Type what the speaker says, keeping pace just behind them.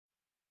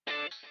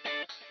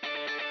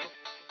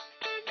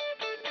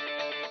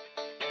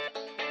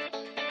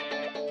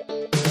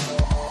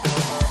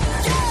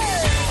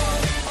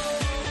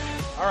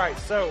right,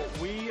 so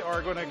we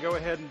are going to go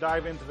ahead and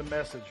dive into the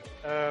message.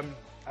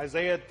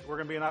 Isaiah, we're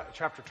going to be in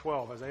chapter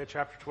 12. Isaiah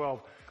chapter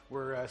 12.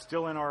 We're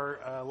still in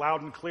our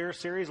Loud and Clear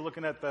series,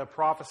 looking at the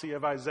prophecy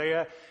of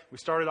Isaiah. We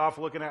started off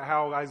looking at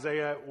how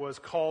Isaiah was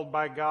called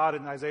by God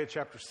in Isaiah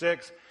chapter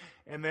 6,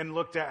 and then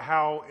looked at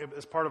how,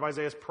 as part of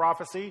Isaiah's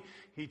prophecy,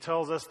 he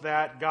tells us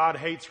that God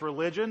hates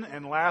religion.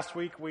 And last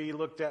week we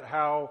looked at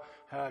how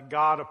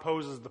God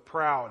opposes the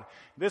proud.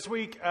 This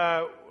week,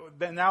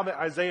 now that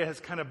Isaiah has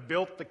kind of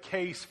built the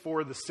case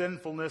for the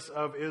sinfulness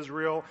of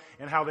Israel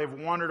and how they've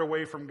wandered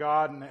away from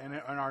God and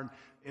are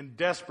in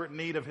desperate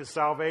need of his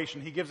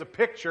salvation, he gives a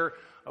picture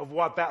of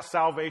what that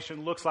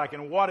salvation looks like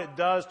and what it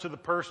does to the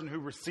person who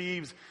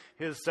receives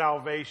his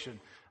salvation.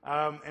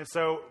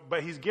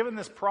 But he's given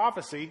this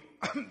prophecy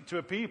to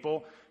a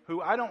people who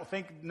I don't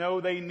think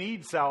know they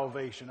need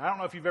salvation. I don't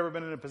know if you've ever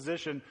been in a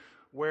position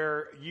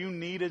where you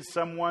needed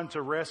someone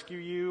to rescue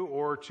you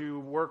or to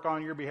work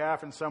on your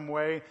behalf in some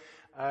way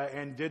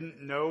and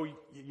didn't know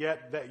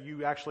yet that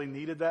you actually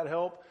needed that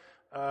help.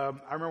 I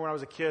remember when I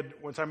was a kid,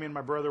 one time me and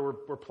my brother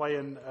were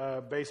playing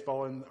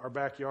baseball in our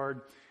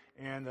backyard,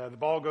 and the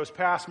ball goes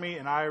past me,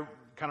 and I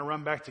kind of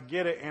run back to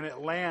get it, and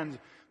it lands.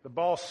 The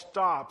ball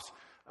stops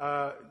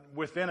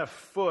within a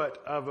foot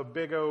of a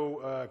big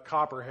old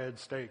copperhead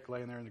snake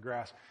laying there in the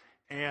grass,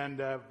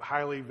 and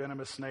highly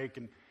venomous snake,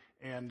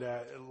 and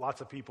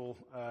lots of people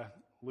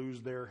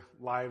lose their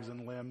lives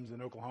and limbs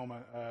in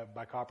Oklahoma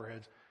by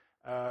copperheads.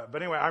 But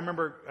anyway, I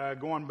remember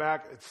going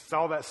back,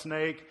 saw that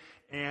snake,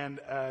 and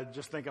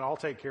just thinking, I'll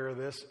take care of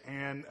this,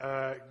 and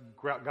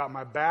got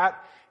my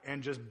bat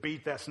and just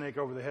beat that snake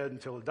over the head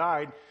until it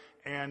died.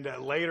 And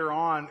later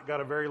on, got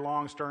a very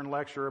long, stern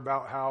lecture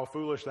about how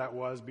foolish that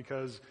was,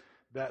 because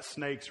that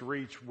snake's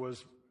reach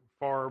was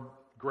far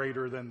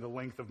greater than the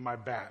length of my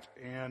bat,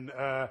 and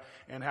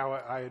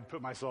how I had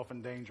put myself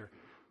in danger.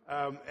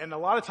 And a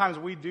lot of times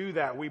we do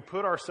that. We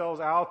put ourselves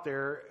out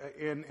there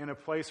in a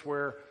place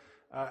where,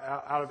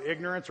 out of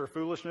ignorance or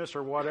foolishness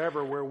or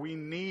whatever, where we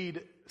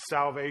need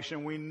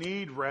salvation, we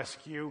need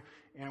rescue,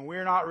 and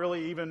we're not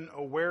really even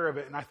aware of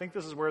it. And I think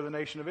this is where the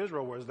nation of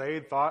Israel was.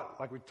 They thought,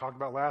 like we talked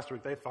about last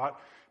week, they thought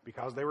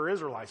because they were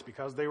Israelites,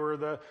 because they were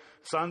the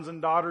sons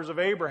and daughters of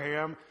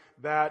Abraham,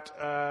 that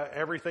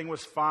everything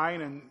was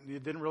fine and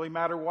it didn't really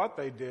matter what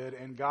they did.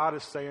 And God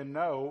is saying,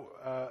 no,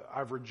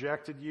 I've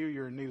rejected you.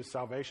 You're in need of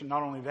salvation.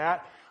 Not only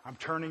that, I'm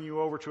turning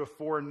you over to a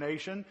foreign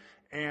nation,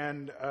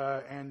 and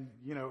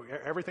you know,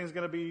 everything's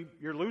going to be,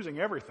 you're losing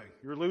everything.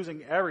 You're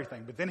losing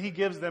everything. But then he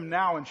gives them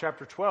now in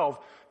chapter 12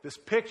 this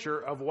picture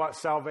of what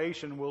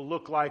salvation will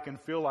look like and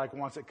feel like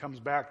once it comes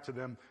back to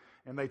them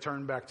and they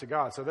turn back to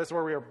God. So that's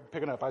where we are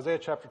picking up. Isaiah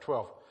chapter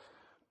 12.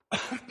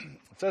 It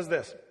says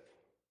this: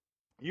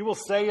 "You will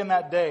say in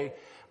that day,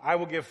 I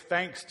will give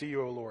thanks to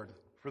you, O Lord.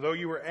 For though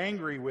you were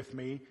angry with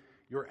me,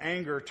 your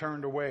anger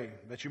turned away,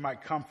 that you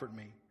might comfort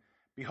me.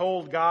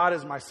 Behold, God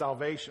is my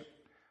salvation.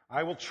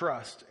 I will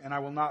trust, and I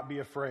will not be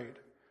afraid.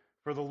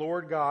 For the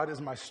Lord God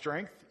is my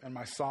strength and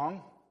my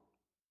song,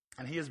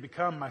 and he has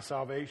become my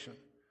salvation.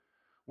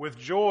 With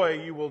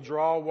joy you will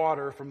draw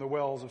water from the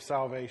wells of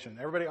salvation."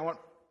 Everybody, I want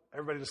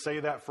everybody to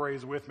say that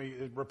phrase with me.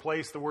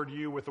 Replace the word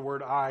you with the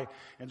word I,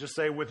 and just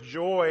say, with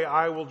joy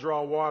I will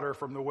draw water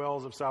from the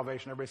wells of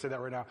salvation. Everybody say that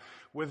right now.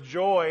 With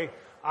joy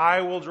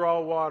I will draw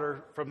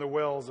water from the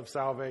wells of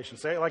salvation.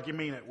 Say it like you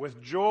mean it.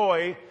 With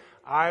joy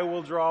I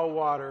will draw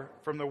water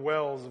from the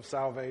wells of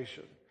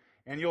salvation.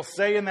 And you'll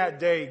say in that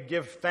day,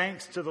 give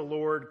thanks to the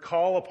Lord,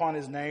 call upon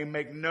his name,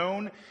 make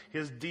known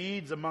his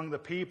deeds among the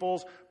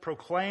peoples,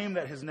 proclaim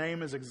that his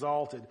name is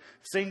exalted.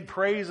 Sing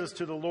praises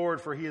to the Lord,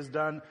 for he has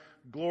done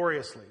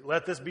gloriously.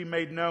 Let this be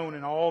made known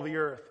in all the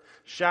earth.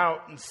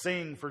 Shout and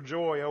sing for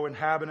joy, O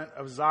inhabitant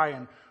of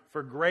Zion,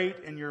 for great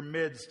in your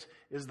midst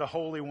is the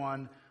Holy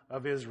One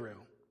of Israel.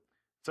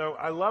 So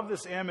I love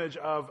this image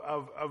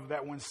of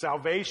that when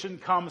salvation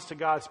comes to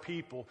God's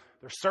people,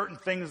 there's certain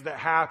things that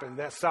happen.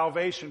 That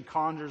salvation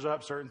conjures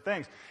up certain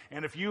things.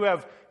 And if you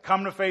have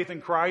come to faith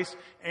in Christ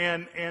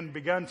and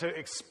begun to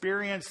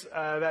experience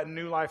that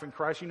new life in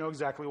Christ, you know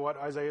exactly what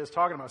Isaiah is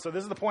talking about. So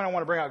this is the point I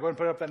want to bring out. Go ahead and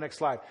put up that next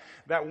slide.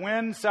 That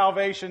when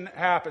salvation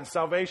happens,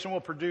 salvation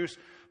will produce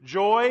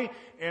joy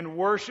and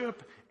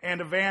worship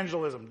and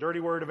evangelism. Dirty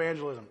word,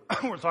 evangelism.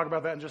 We'll talk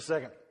about that in just a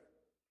second.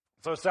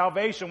 So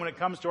salvation, when it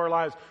comes to our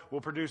lives,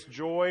 will produce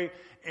joy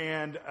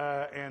and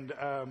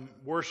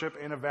worship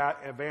and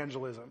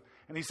evangelism.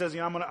 And he says,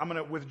 you know, I'm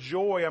gonna with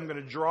joy, I'm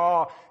gonna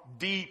draw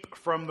deep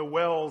from the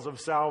wells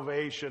of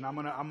salvation. I'm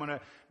gonna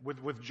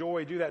with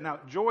joy do that. Now,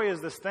 joy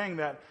is this thing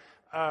that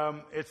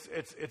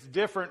it's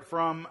different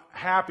from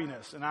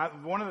happiness.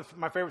 And one of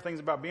my favorite things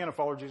about being a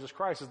follower of Jesus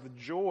Christ is the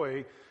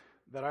joy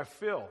that I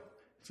feel.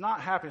 It's not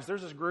happiness.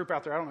 There's this group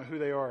out there. I don't know who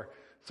they are.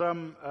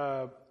 Some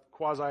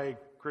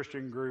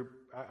quasi-Christian group.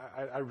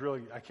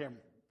 I can't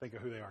think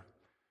of who they are.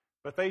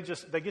 But they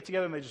get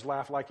together and they just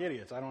laugh like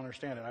idiots. I don't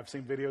understand it. I've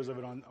seen videos of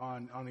it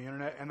on the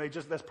internet, and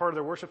that's part of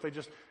their worship.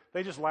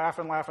 They just laugh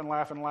and laugh and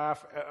laugh and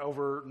laugh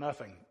over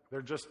nothing.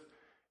 They're just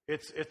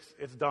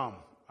it's dumb.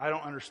 I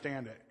don't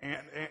understand it.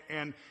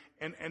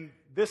 And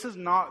this is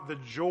not the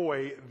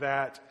joy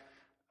that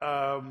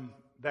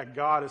that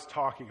God is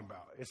talking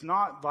about. It's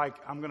not like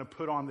I'm going to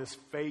put on this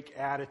fake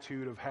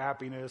attitude of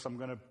happiness. I'm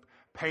going to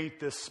paint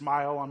this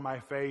smile on my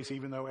face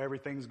even though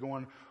everything's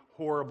going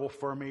horrible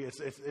for me.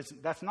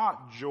 That's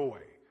not joy.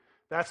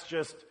 That's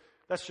just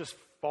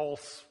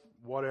false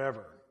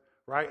whatever,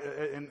 right?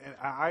 And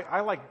I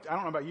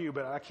don't know about you,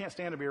 but I can't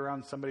stand to be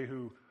around somebody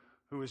who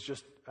is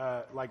just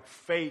like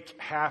fake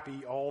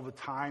happy all the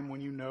time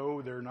when you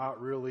know they're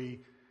not really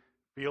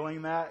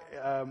feeling that.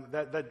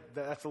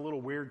 That's a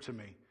little weird to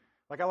me.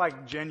 Like, I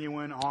like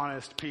genuine,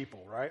 honest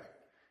people, right?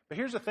 But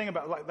here's the thing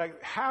about,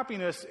 like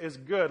happiness is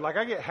good. Like,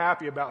 I get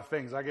happy about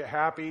things. I get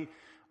happy,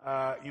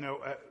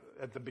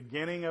 at the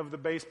beginning of the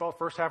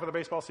first half of the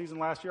baseball season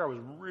last year, I was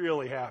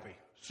really happy.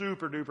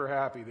 Super duper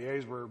happy. The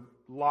A's were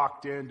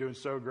locked in, doing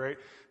so great.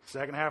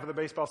 Second half of the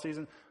baseball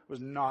season, was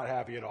not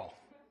happy at all.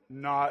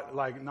 Not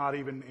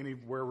even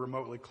anywhere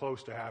remotely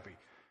close to happy.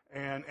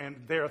 And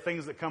there are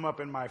things that come up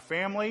in my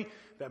family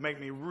that make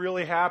me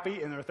really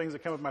happy, and there are things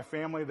that come up in my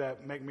family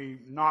that make me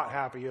not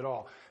happy at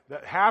all.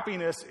 That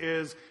happiness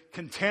is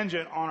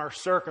contingent on our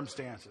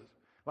circumstances.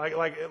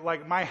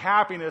 Like my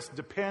happiness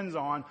depends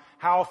on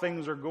how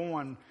things are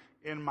going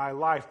in my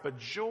life. But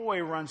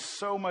joy runs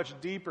so much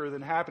deeper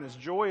than happiness.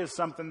 Joy is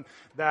something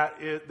that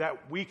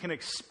we can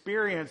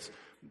experience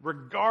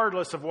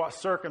regardless of what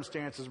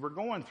circumstances we're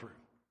going through.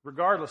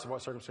 Regardless of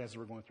what circumstances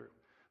we're going through.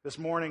 This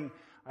morning,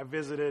 I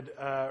visited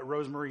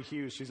Rosemarie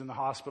Hughes. She's in the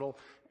hospital.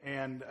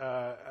 And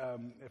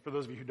for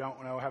those of you who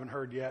don't know, haven't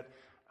heard yet,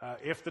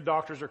 if the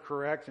doctors are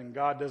correct and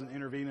God doesn't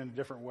intervene in a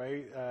different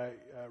way,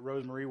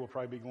 Rosemarie will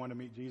probably be going to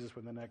meet Jesus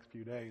within the next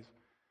few days.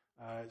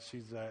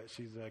 She's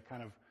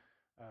kind of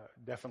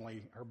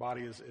definitely, her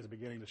body is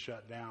beginning to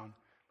shut down.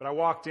 But I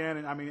walked in,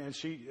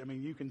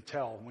 and you can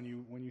tell when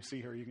you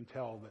see her, you can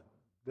tell that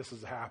this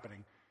is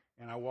happening.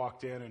 And I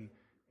walked in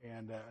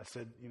and I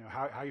said,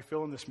 how you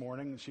feeling this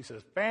morning? And she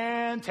says,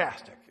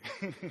 fantastic.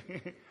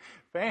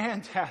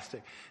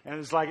 Fantastic. And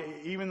it's like,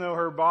 even though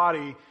her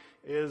body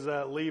is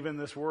leaving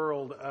this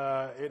world,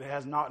 it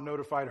has not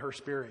notified her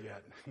spirit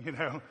yet,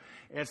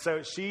 And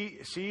so she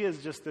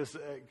is just this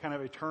kind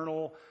of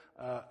eternal,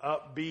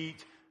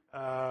 upbeat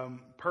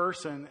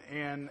person.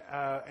 And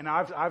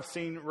I've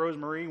seen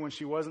Rosemarie when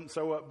she wasn't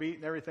so upbeat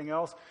and everything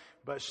else,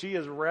 but she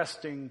is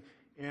resting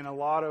in a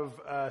lot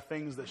of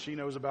things that she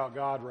knows about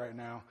God right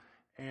now.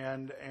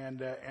 And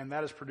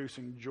that is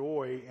producing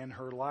joy in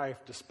her life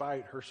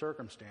despite her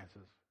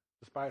circumstances.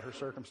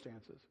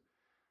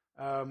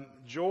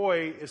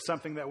 Joy is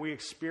something that we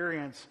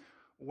experience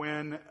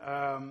when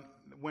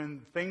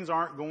things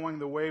aren't going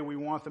the way we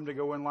want them to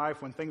go in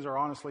life, when things are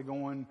honestly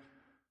going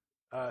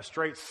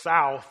straight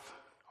south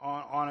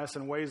on us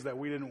in ways that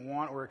we didn't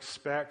want or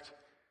expect.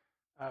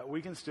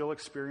 We can still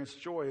experience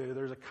joy.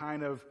 There's a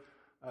kind of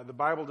the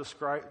Bible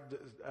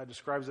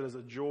describes it as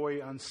a joy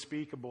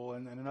unspeakable,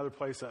 and in another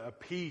place, a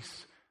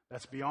peace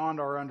that's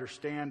beyond our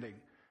understanding,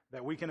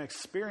 that we can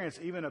experience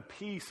even a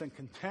peace and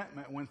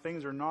contentment when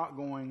things are not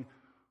going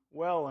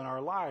well in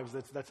our lives.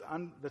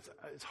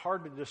 It's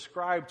hard to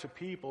describe to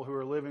people who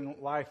are living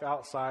life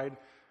outside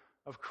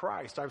of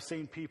Christ. I've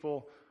seen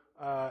people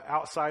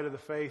outside of the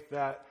faith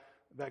that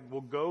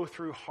will go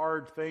through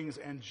hard things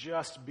and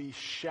just be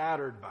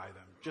shattered by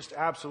them, just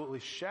absolutely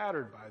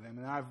shattered by them.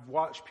 And I've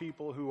watched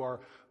people who are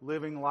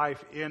living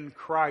life in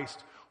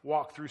Christ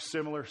walk through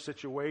similar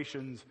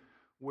situations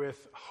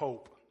with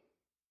hope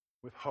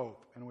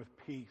and with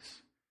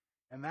peace.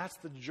 And that's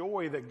the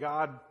joy that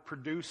God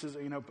produces,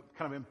 kind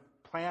of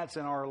implants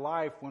in our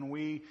life when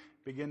we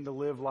begin to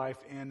live life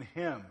in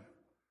Him.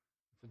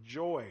 It's a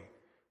joy.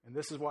 And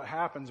this is what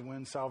happens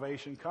when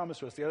salvation comes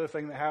to us. The other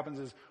thing that happens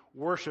is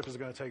worship is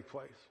going to take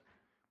place.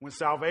 When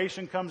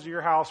salvation comes to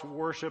your house,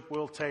 worship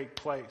will take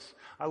place.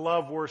 I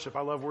love worship.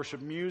 I love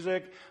worship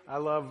music. I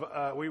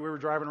love. We were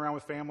driving around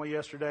with family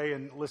yesterday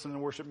and listening to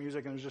worship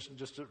music, and it was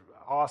just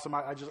awesome.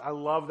 I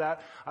love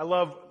that. I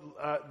love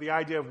the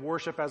idea of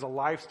worship as a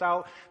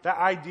lifestyle. That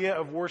idea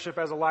of worship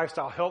as a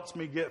lifestyle helps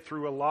me get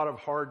through a lot of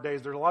hard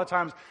days. There's a lot of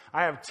times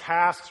I have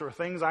tasks or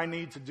things I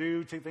need to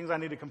do, things I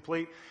need to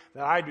complete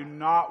that I do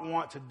not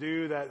want to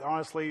do, that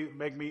honestly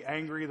make me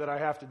angry that I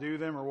have to do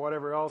them or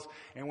whatever else.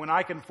 And when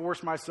I can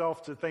force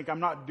myself to think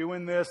I'm not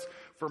doing this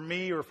for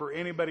me or for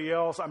anybody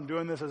else, I'm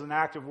doing this as an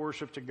act of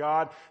worship to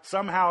God,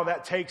 somehow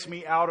that takes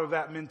me out of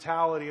that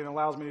mentality and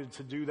allows me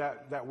to do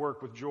that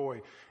work with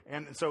joy.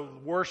 And so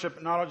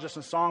worship, not just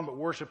a song, but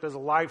worship as a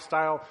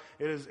lifestyle,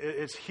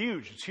 it's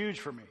huge. It's huge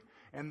for me.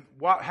 And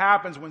what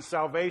happens when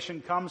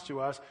salvation comes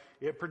to us,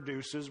 it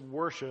produces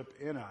worship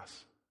in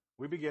us.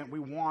 We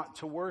want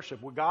to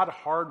worship. God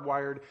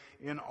hardwired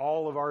in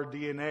all of our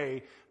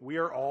DNA. We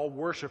are all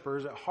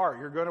worshipers at heart.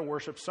 You're going to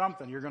worship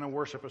something. You're going to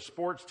worship a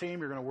sports team.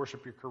 You're going to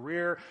worship your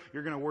career.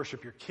 You're going to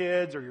worship your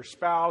kids or your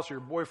spouse or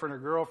your boyfriend or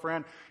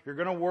girlfriend. You're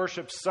going to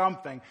worship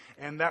something.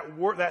 And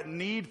that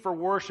need for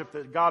worship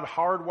that God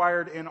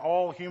hardwired in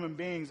all human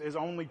beings is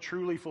only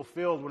truly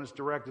fulfilled when it's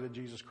directed at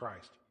Jesus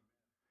Christ.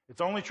 It's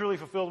only truly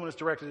fulfilled when it's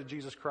directed at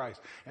Jesus Christ.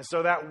 And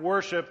so that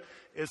worship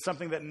is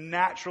something that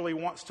naturally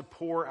wants to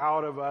pour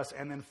out of us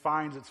and then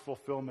finds its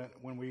fulfillment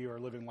when we are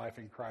living life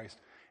in Christ.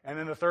 And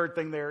then the third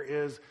thing there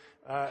is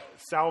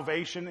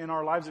salvation in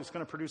our lives. It's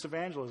going to produce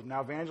evangelism.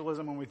 Now,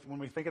 evangelism, when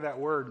we think of that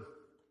word,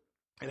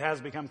 it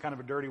has become kind of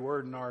a dirty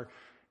word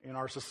in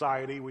our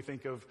society. We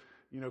think of,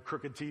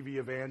 crooked TV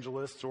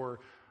evangelists or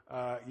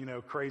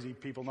crazy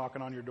people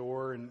knocking on your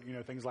door and,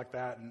 things like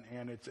that.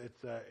 And it's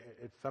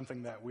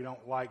something that we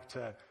don't like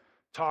to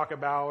talk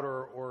about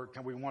or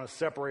we want to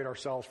separate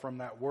ourselves from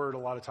that word a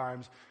lot of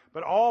times.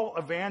 But all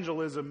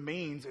evangelism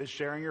means is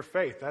sharing your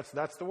faith.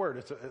 That's the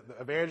word.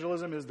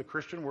 Evangelism is the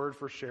Christian word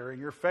for sharing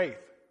your faith.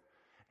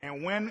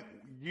 And when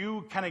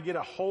you kind of get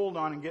a hold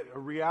on and get a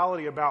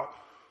reality about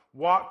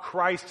what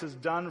Christ has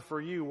done for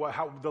you,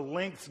 how the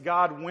lengths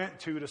God went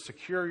to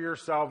secure your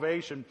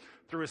salvation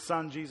through His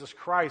Son, Jesus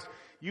Christ,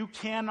 you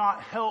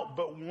cannot help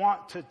but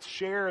want to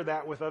share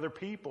that with other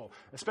people,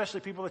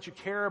 especially people that you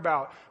care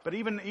about, but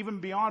even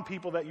beyond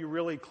people that you're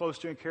really close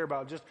to and care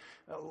about. Just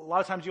a lot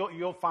of times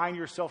you'll find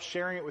yourself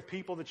sharing it with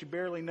people that you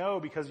barely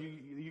know because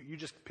you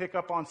just pick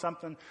up on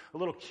something, a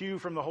little cue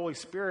from the Holy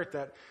Spirit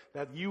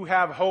that you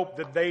have hope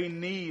that they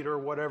need or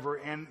whatever,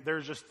 and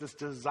there's just this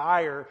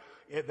desire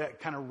that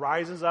kind of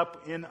rises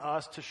up in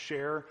us to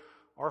share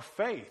our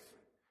faith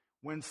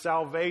when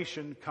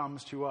salvation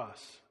comes to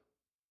us.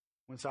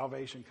 When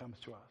salvation comes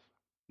to us.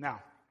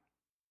 Now,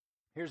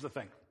 here's the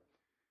thing.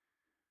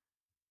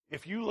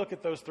 If you look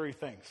at those three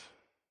things,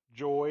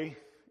 joy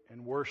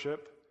and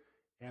worship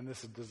and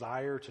this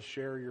desire to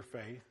share your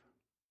faith,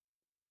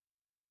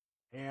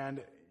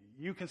 and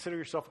you consider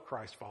yourself a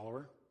Christ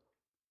follower,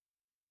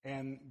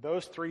 and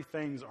those three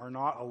things are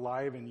not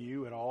alive in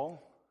you at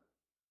all,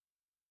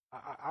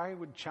 I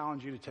would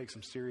challenge you to take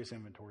some serious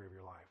inventory of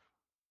your life.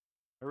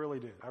 I really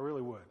do. I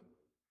really would.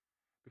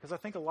 Because I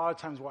think a lot of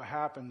times what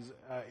happens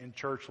in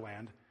church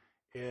land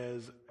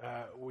is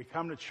we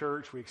come to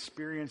church, we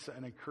experience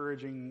an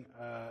encouraging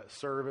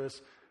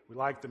service, we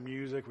like the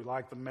music, we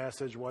like the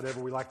message,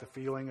 whatever, we like the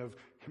feeling of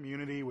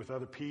community with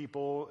other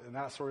people and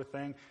that sort of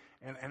thing,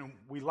 and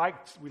we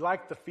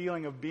like the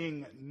feeling of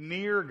being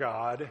near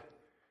God,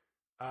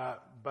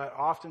 but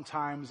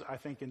oftentimes I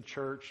think in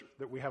church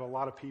that we have a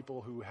lot of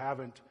people who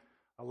haven't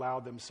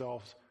allowed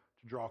themselves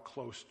to draw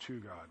close to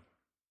God,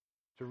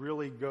 to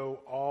really go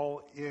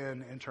all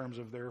in terms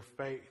of their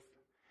faith.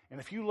 And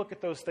if you look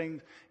at those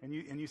things and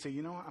you say,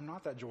 I'm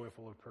not that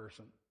joyful of a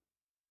person.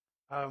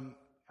 I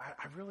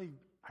really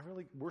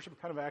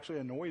worship kind of actually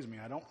annoys me.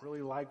 I don't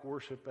really like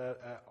worship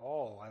at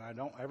all, and I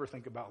don't ever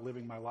think about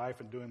living my life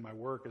and doing my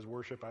work as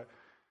worship.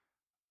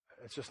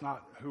 It's just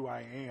not who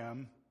I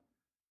am,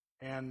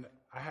 and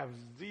I have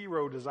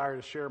zero desire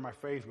to share my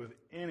faith with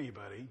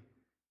anybody.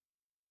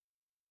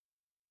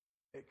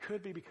 It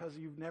could be because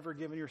you've never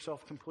given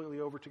yourself completely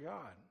over to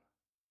God.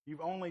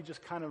 You've only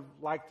just kind of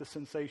liked the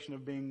sensation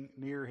of being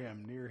near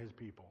Him, near His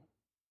people.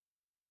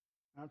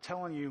 And I'm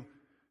telling you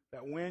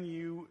that when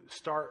you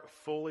start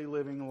fully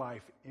living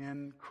life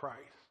in Christ,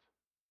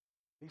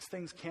 these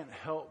things can't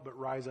help but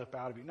rise up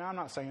out of you. Now, I'm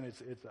not saying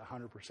it's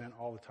 100%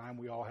 all the time.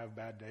 We all have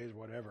bad days,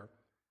 whatever.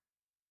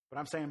 But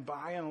I'm saying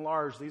by and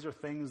large, these are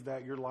things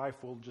that your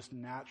life will just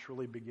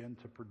naturally begin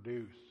to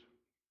produce.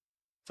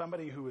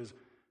 Somebody who is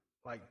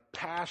like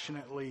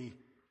passionately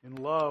in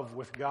love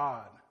with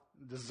God,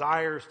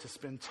 desires to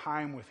spend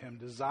time with Him,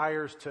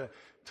 desires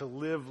to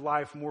live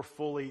life more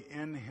fully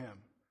in Him.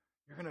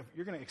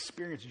 You're gonna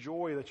experience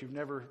joy that you've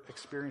never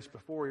experienced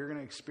before. You're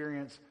gonna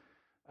experience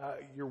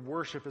your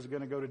worship is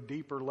going to go to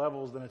deeper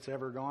levels than it's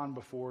ever gone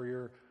before.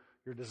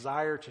 Your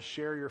desire to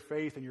share your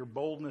faith and your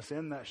boldness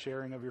in that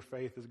sharing of your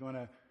faith is going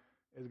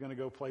to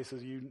go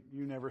places you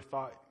never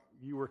thought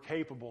you were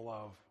capable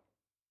of.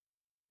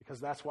 Because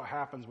that's what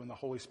happens when the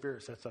Holy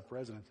Spirit sets up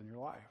residence in your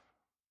life.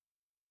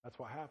 That's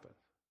what happens.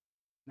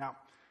 Now,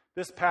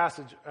 this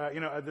passage,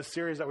 this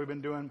series that we've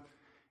been doing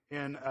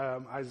in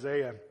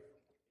Isaiah,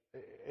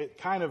 it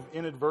kind of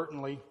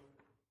inadvertently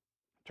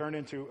turned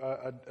into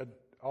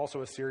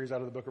also a series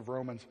out of the book of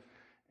Romans.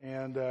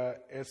 And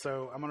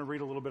so I'm going to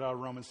read a little bit out of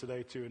Romans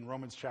today, too, in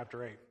Romans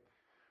chapter 8.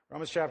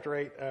 Romans chapter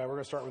 8, we're going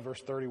to start with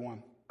verse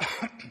 31.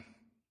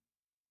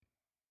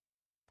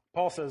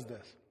 Paul says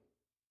this.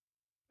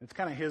 It's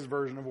kind of his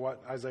version of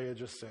what Isaiah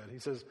just said. He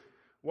says,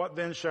 "What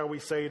then shall we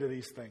say to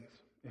these things?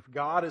 If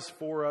God is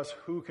for us,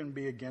 who can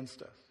be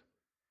against us?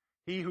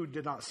 He who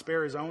did not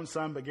spare His own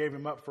Son, but gave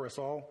Him up for us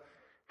all,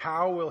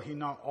 how will He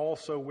not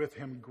also with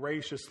Him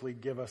graciously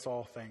give us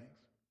all things?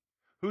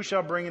 Who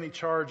shall bring any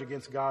charge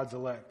against God's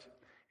elect?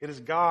 It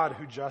is God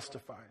who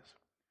justifies.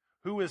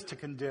 Who is to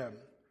condemn?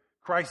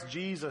 Christ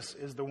Jesus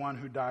is the one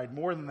who died,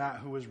 more than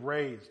that, who was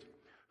raised.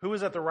 Who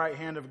is at the right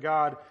hand of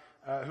God,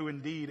 who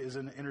indeed is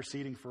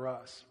interceding for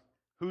us?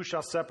 Who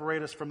shall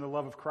separate us from the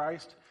love of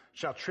Christ?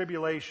 Shall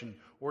tribulation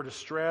or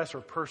distress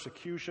or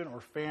persecution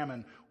or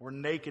famine or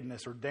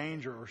nakedness or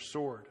danger or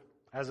sword?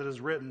 As it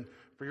is written,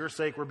 for your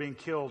sake we're being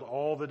killed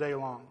all the day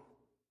long.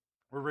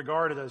 We're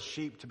regarded as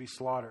sheep to be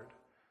slaughtered.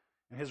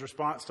 And his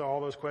response to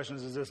all those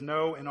questions is this: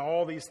 no, in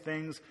all these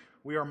things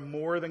we are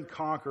more than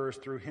conquerors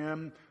through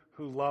him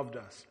who loved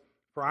us.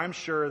 For I'm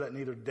sure that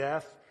neither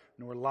death,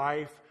 nor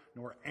life,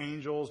 nor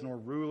angels, nor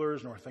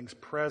rulers, nor things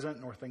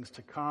present, nor things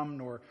to come,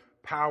 nor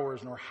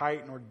powers, nor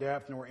height, nor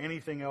depth, nor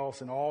anything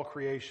else in all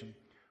creation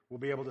will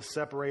be able to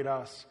separate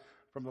us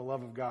from the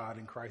love of God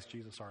in Christ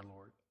Jesus our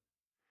Lord.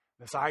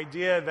 This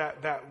idea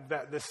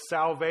that this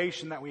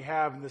salvation that we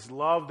have and this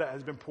love that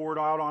has been poured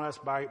out on us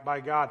by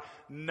God,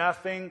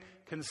 nothing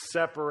can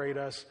separate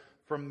us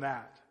from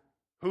that.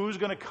 Who's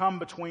going to come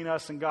between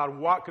us and God?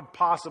 What could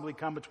possibly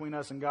come between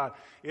us and God?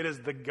 It is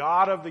the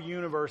God of the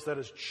universe that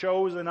has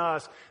chosen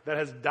us, that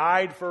has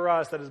died for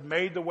us, that has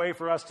made the way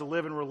for us to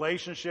live in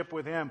relationship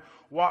with him.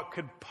 What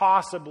could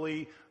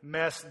possibly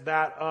mess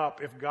that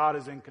up if God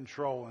is in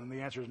control? And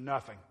the answer is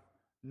nothing.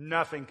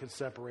 Nothing could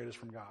separate us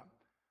from God.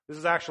 This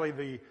is actually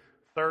the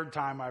third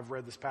time I've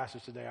read this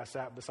passage today. I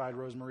sat beside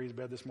Rosemarie's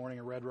bed this morning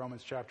and read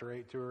Romans chapter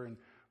 8 to her and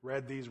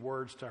read these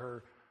words to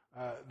her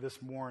this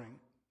morning.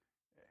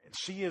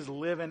 She is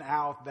living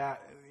out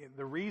that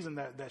the reason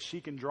that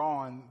she can draw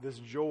on this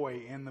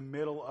joy in the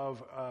middle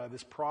of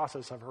this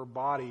process of her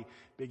body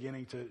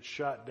beginning to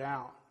shut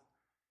down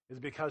is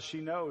because she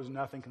knows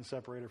nothing can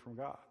separate her from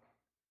God.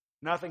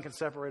 Nothing can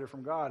separate her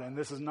from God. And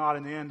this is not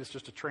an end, it's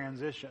just a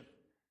transition.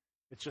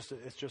 It's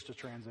just a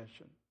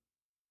transition.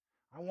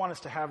 I want us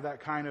to have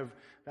that kind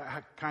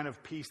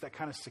of peace, that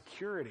kind of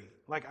security.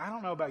 Like, I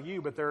don't know about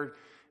you, but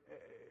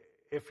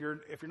if you're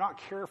not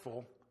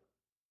careful,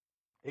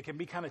 it can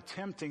be kind of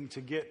tempting to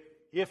get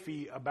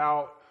iffy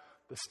about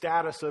the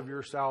status of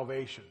your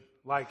salvation.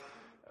 Like,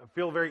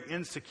 feel very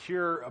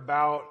insecure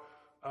about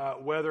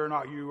whether or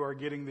not you are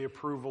getting the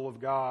approval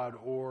of God,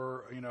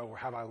 or,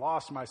 have I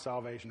lost my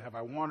salvation? Have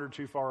I wandered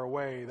too far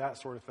away? That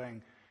sort of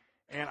thing.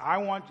 And I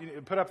want you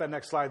to put up that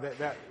next slide,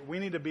 that we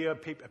need to be a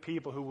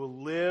people who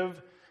will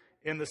live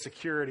in the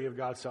security of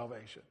God's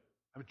salvation.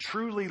 I mean,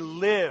 truly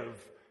live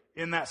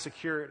in that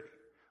security.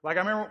 Like, I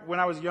remember when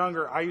I was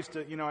younger, I used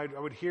to, I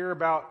would hear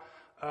about,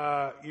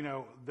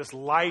 this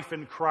life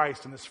in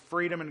Christ and this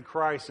freedom in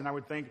Christ, and I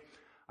would think,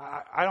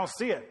 I don't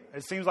see it.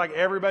 It seems like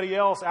everybody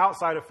else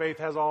outside of faith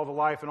has all the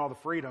life and all the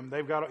freedom.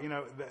 They've got,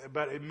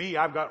 but me,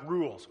 I've got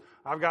rules.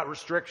 I've got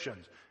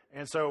restrictions.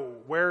 And so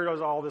where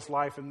is all this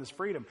life and this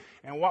freedom?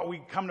 And what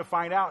we come to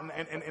find out,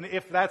 and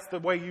if that's the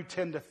way you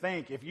tend to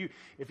think,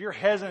 if you're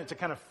hesitant to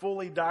kind of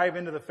fully dive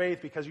into the faith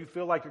because you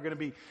feel like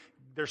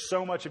there's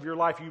so much of your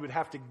life you would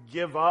have to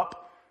give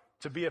up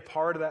to be a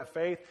part of that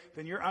faith,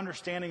 then your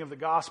understanding of the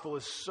gospel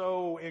is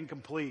so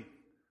incomplete.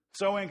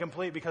 So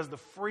incomplete, because the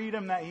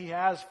freedom that he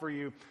has for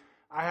you.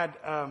 I had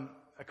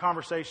a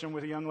conversation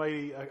with a young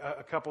lady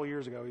a couple of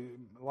years ago.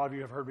 A lot of you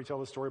have heard me tell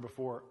this story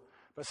before.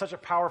 But such a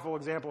powerful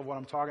example of what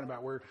I'm talking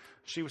about, where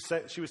she was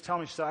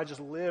telling me, she said, I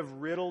just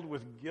live riddled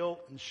with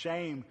guilt and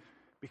shame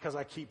because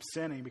I keep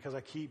sinning, because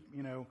I keep,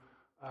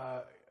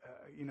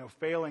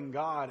 failing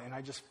God, and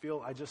I just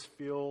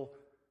feel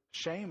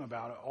shame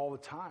about it all the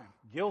time,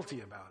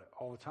 guilty about it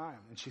all the time.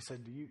 And she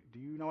said, do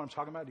you know what I'm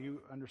talking about? Do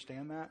you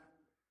understand that?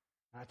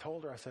 And I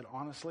told her, I said,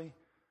 honestly,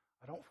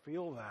 I don't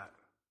feel that.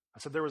 I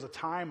said, there was a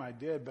time I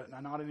did, but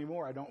not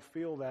anymore. I don't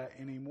feel that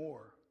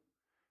anymore.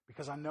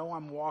 Because I know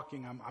I'm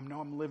walking, I know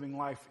I'm living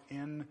life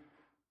in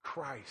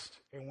Christ.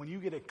 And when you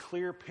get a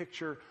clear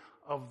picture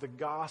of the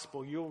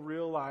gospel, you'll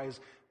realize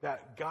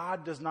that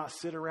God does not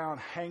sit around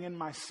hanging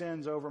my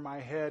sins over my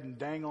head and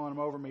dangling them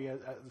over me as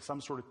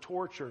some sort of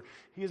torture.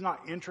 He is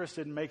not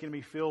interested in making me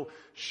feel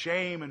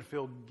shame and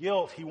feel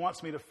guilt. He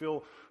wants me to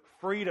feel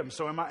freedom.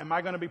 So am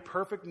I going to be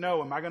perfect?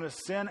 No. Am I going to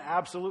sin?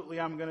 Absolutely,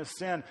 I'm going to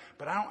sin.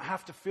 But I don't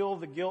have to feel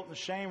the guilt and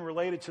shame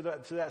related to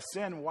that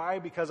sin. Why?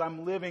 Because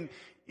I'm living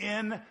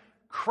in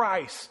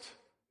Christ,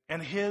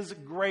 and his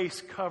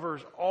grace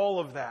covers all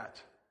of that.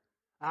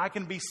 I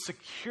can be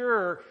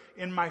secure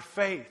in my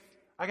faith.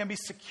 I can be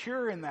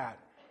secure in that.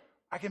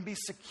 I can be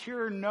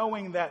secure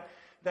knowing that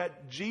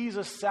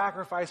Jesus'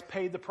 sacrifice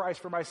paid the price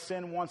for my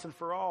sin once and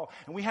for all.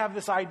 And we have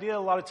this idea a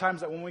lot of times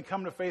that when we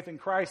come to faith in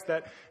Christ,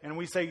 and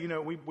we say,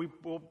 we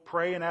will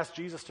pray and ask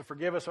Jesus to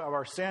forgive us of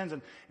our sins.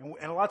 And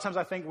a lot of times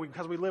I think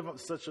because we live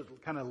such a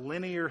kind of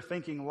linear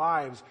thinking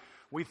lives,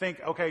 we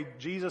think, okay,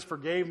 Jesus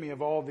forgave me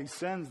of all these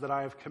sins that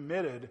I have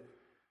committed,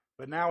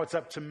 but now it's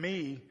up to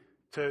me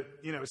to,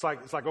 it's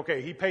like,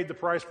 okay, he paid the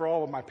price for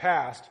all of my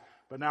past,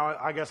 but now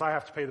I guess I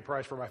have to pay the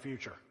price for my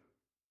future.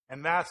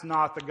 And that's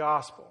not the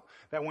gospel.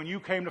 That when you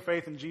came to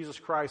faith in Jesus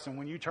Christ and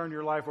when you turned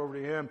your life over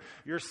to him,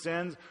 your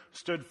sins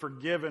stood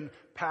forgiven,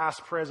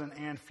 past, present,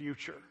 and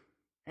future.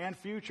 And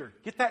future.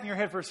 Get that in your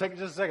head for just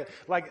a second.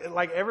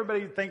 Like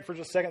everybody think for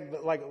just a second,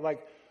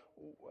 like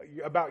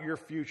about your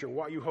future,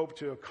 what you hope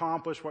to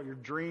accomplish, what your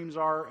dreams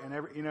are,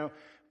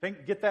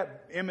 and get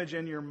that image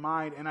in your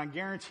mind. And I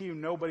guarantee you,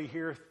 nobody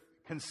here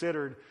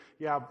considered,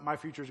 my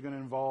future is going to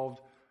involve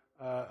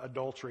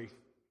adultery,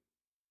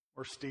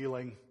 or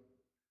stealing,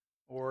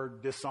 or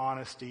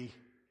dishonesty.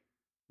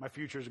 My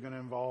future is going to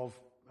involve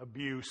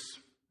abuse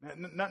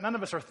None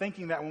of us are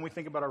thinking that when we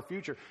think about our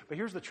future. But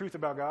here's the truth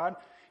about God.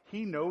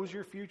 He knows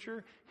your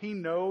future. He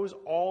knows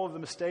all of the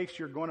mistakes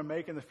you're going to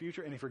make in the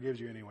future, and He forgives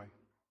you anyway.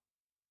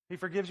 He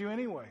forgives you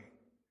anyway.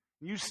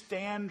 You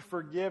stand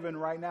forgiven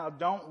right now.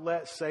 Don't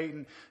let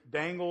Satan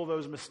dangle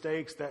those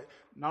mistakes that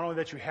not only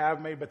that you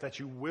have made, but that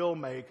you will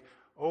make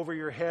over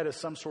your head as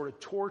some sort of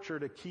torture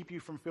to keep you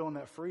from feeling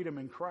that freedom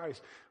in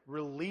Christ.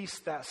 Release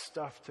that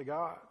stuff to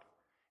God.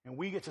 And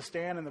we get to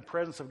stand in the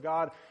presence of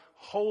God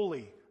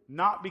holy,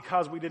 not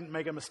because we didn't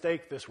make a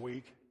mistake this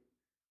week.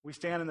 We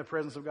stand in the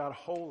presence of God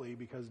holy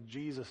because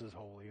Jesus is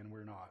holy and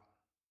we're not.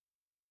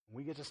 And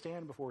we get to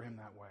stand before Him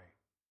that way.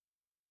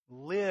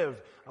 Live.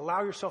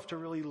 Allow yourself to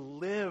really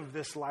live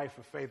this life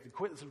of faith.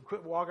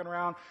 Quit walking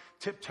around,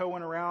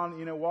 tiptoeing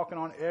around, walking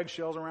on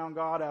eggshells around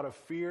God out of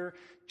fear.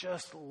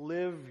 Just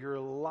live your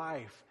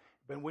life.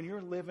 But when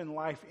you're living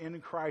life in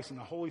Christ and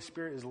the Holy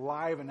Spirit is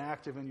live and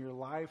active in your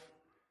life,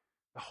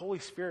 the Holy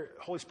Spirit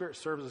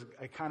serves as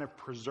a kind of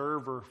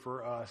preserver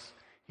for us.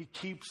 He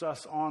keeps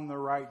us on the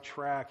right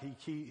track.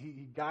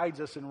 He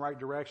guides us in right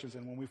directions.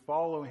 And when we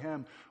follow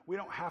Him, we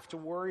don't have to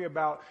worry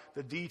about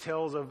the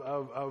details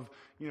of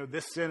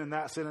this sin and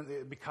that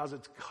sin because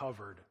it's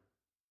covered.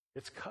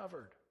 It's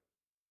covered.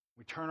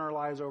 We turn our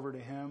lives over to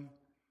Him,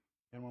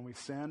 and when we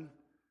sin,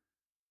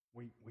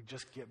 we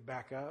just get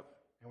back up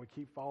and we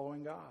keep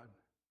following God.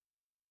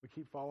 We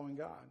keep following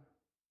God.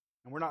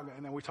 And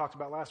and then we talked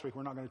about last week,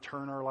 we're not going to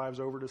turn our lives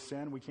over to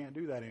sin. We can't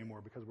do that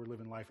anymore because we're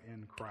living life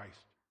in Christ.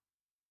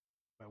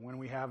 But when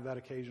we have that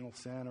occasional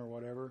sin or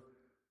whatever,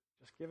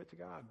 just give it to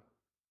God.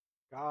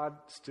 God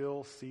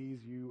still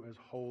sees you as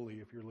holy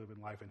if you're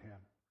living life in Him.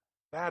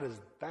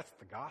 That's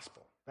the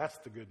gospel. That's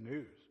the good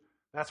news.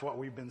 That's what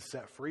we've been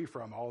set free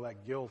from, all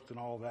that guilt and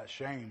all that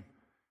shame.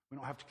 We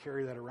don't have to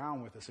carry that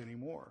around with us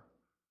anymore.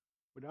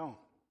 We don't.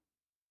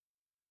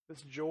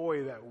 This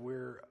joy that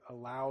we're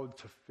allowed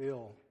to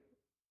feel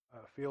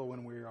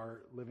when we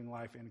are living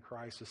life in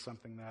Christ is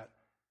something that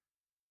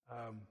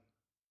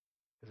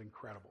is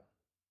incredible.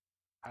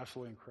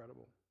 Absolutely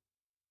incredible.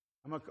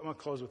 I'm going to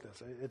close with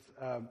this. It's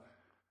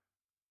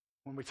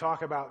when we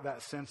talk about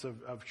that sense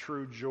of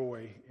true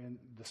joy,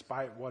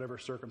 despite whatever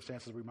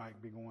circumstances we might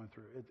be going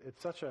through,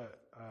 it's such a.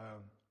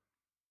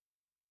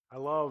 I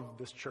love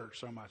this church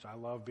so much. I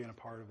love being a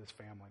part of this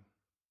family,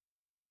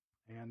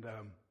 and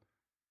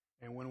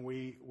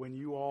when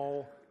you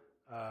all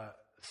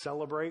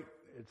celebrate,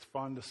 it's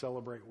fun to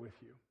celebrate with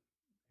you,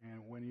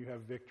 and when you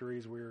have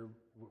victories,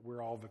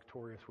 we're all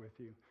victorious with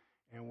you,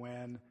 and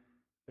when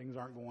things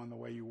aren't going the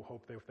way you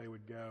hope they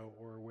would go,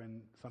 or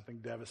when something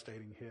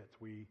devastating hits,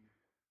 we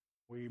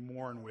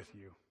mourn with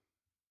you.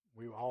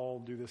 We all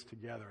do this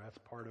together. That's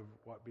part of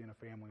what being a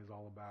family is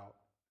all about.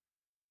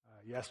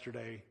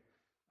 Yesterday,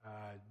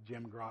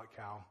 Jim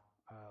Grotkow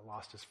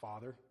lost his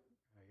father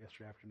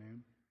yesterday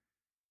afternoon,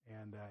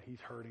 and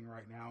he's hurting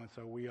right now. And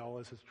so we all,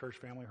 as his church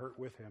family, hurt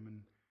with him, and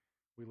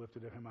we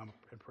lifted him up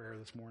in prayer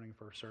this morning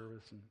for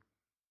service. And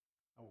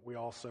we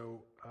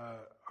also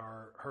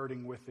are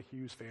hurting with the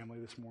Hughes family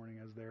this morning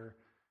as they're,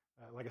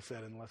 like I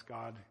said, unless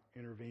God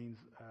intervenes,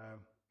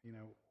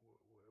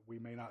 we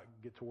may not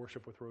get to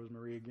worship with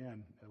Rosemarie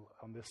again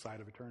on this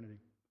side of eternity.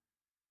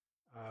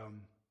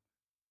 And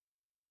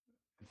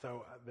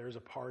so there's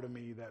a part of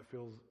me that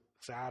feels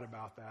sad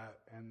about that,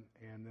 and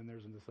then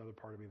there's this other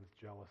part of me that's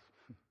jealous.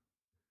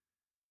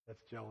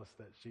 That's jealous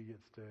that she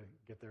gets to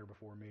get there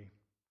before me.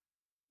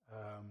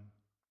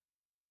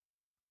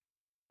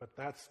 But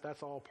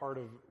that's all part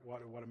of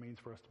what it means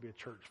for us to be a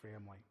church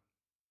family.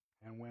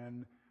 And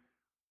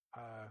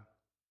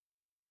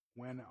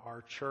when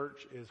our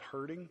church is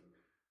hurting,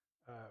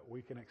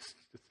 we can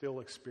still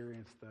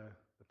experience the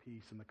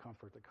peace and the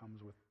comfort that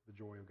comes with the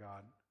joy of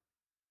God.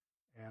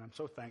 And I'm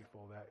so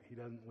thankful that He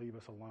doesn't leave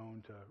us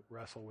alone to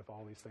wrestle with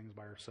all these things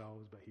by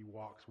ourselves, but He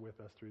walks with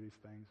us through these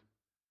things.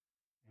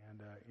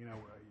 And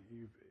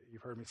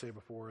you've heard me say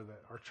before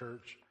that our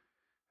church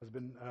has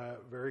been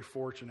very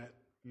fortunate.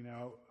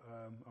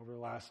 Over the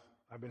last,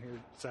 I've been here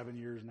 7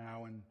 years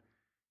now,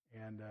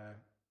 and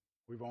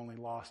we've only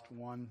lost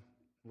one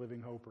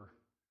living hoper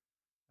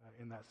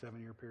in that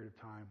 7-year period of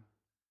time,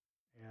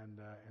 and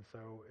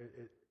so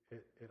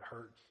it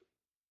hurts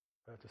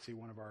to see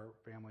one of our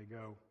family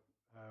go,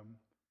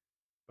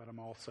 but I'm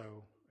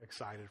also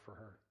excited for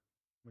her.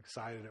 I'm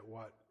excited at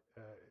what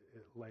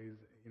it lays,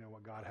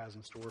 what God has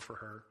in store for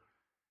her,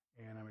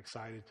 and I'm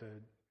excited to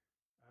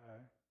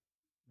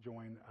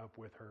join up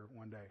with her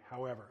one day.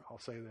 However, I'll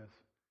say this.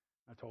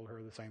 I told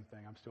her the same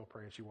thing. I'm still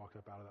praying she walked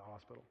up out of the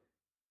hospital.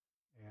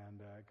 And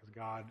because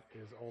God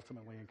is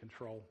ultimately in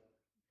control,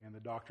 and the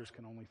doctors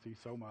can only see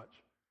so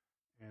much.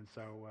 And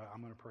so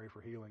I'm going to pray for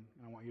healing.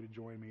 And I want you to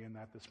join me in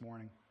that this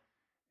morning.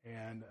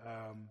 And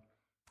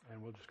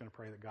we're just going to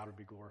pray that God would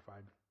be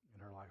glorified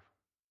in her life.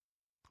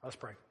 Let's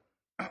pray.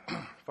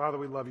 Father,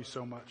 we love you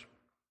so much.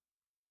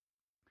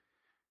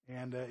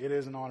 And it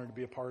is an honor to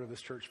be a part of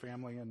this church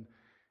family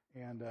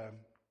and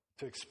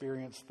to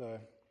experience the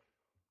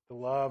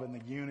love and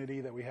the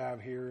unity that we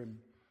have here. And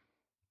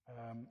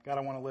God,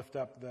 I want to lift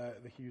up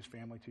the Hughes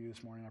family to you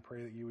this morning. I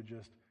pray that you would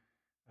just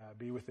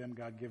Be with them,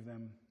 God. Give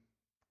them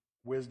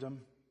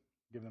wisdom.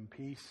 Give them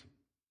peace.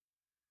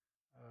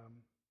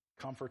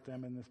 Comfort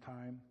them in this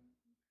time.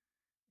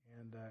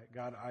 And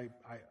God, I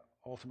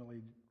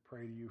ultimately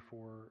pray to you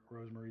for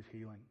Rosemarie's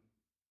healing.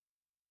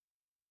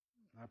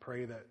 I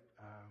pray that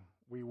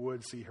we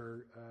would see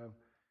her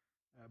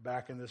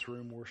back in this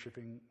room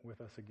worshiping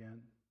with us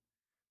again.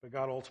 But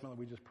God, ultimately,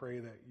 we just pray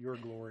that your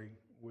glory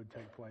would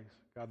take place.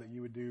 God, that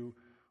you would do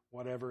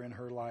whatever in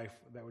her life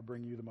that would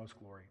bring you the most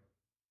glory.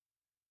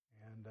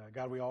 And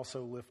God, we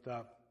also lift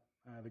up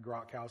the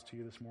Grotkows to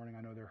you this morning.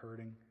 I know they're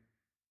hurting.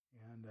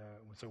 And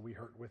so we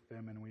hurt with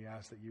them, and we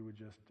ask that you would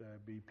just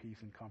be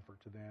peace and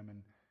comfort to them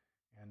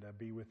and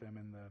be with them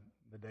in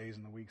the days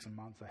and the weeks and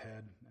months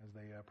ahead as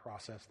they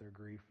process their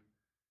grief.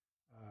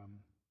 And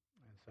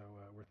so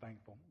we're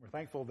thankful. We're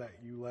thankful that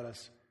you let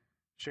us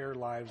share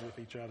lives with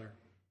each other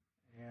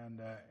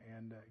and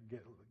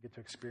get to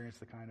experience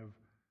the kind of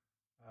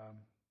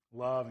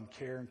love and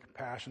care and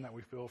compassion that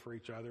we feel for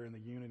each other and the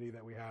unity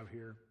that we have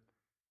here.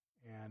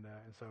 And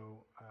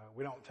so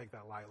we don't take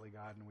that lightly,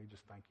 God, and we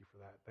just thank you for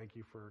that. Thank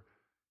you for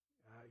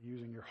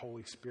using your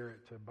Holy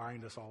Spirit to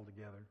bind us all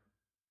together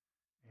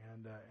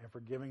and for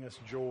giving us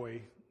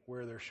joy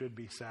where there should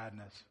be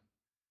sadness,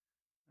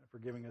 and for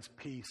giving us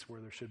peace where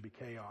there should be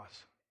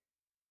chaos.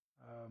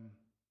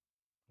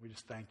 We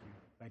just thank you.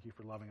 Thank you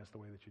for loving us the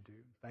way that you do.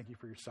 Thank you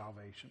for your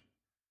salvation,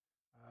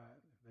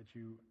 that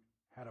you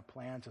had a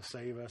plan to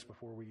save us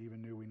before we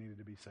even knew we needed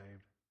to be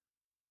saved.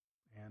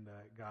 And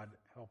God,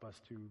 help us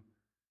to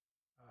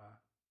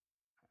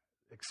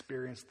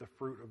experience the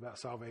fruit of that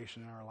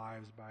salvation in our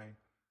lives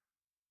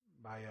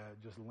by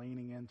just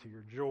leaning into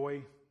your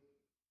joy,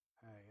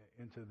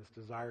 into this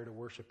desire to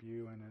worship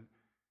you,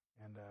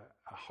 and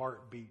a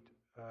heartbeat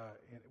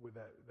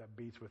that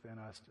beats within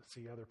us to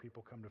see other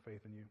people come to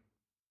faith in you.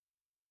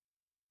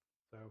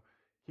 So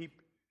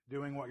keep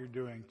doing what you're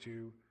doing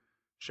to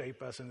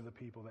shape us into the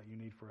people that you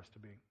need for us to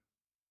be.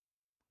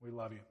 We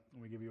love you,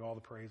 and we give you all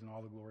the praise and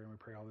all the glory, and we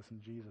pray all this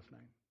in Jesus'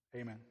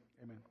 name. Amen.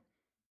 Amen.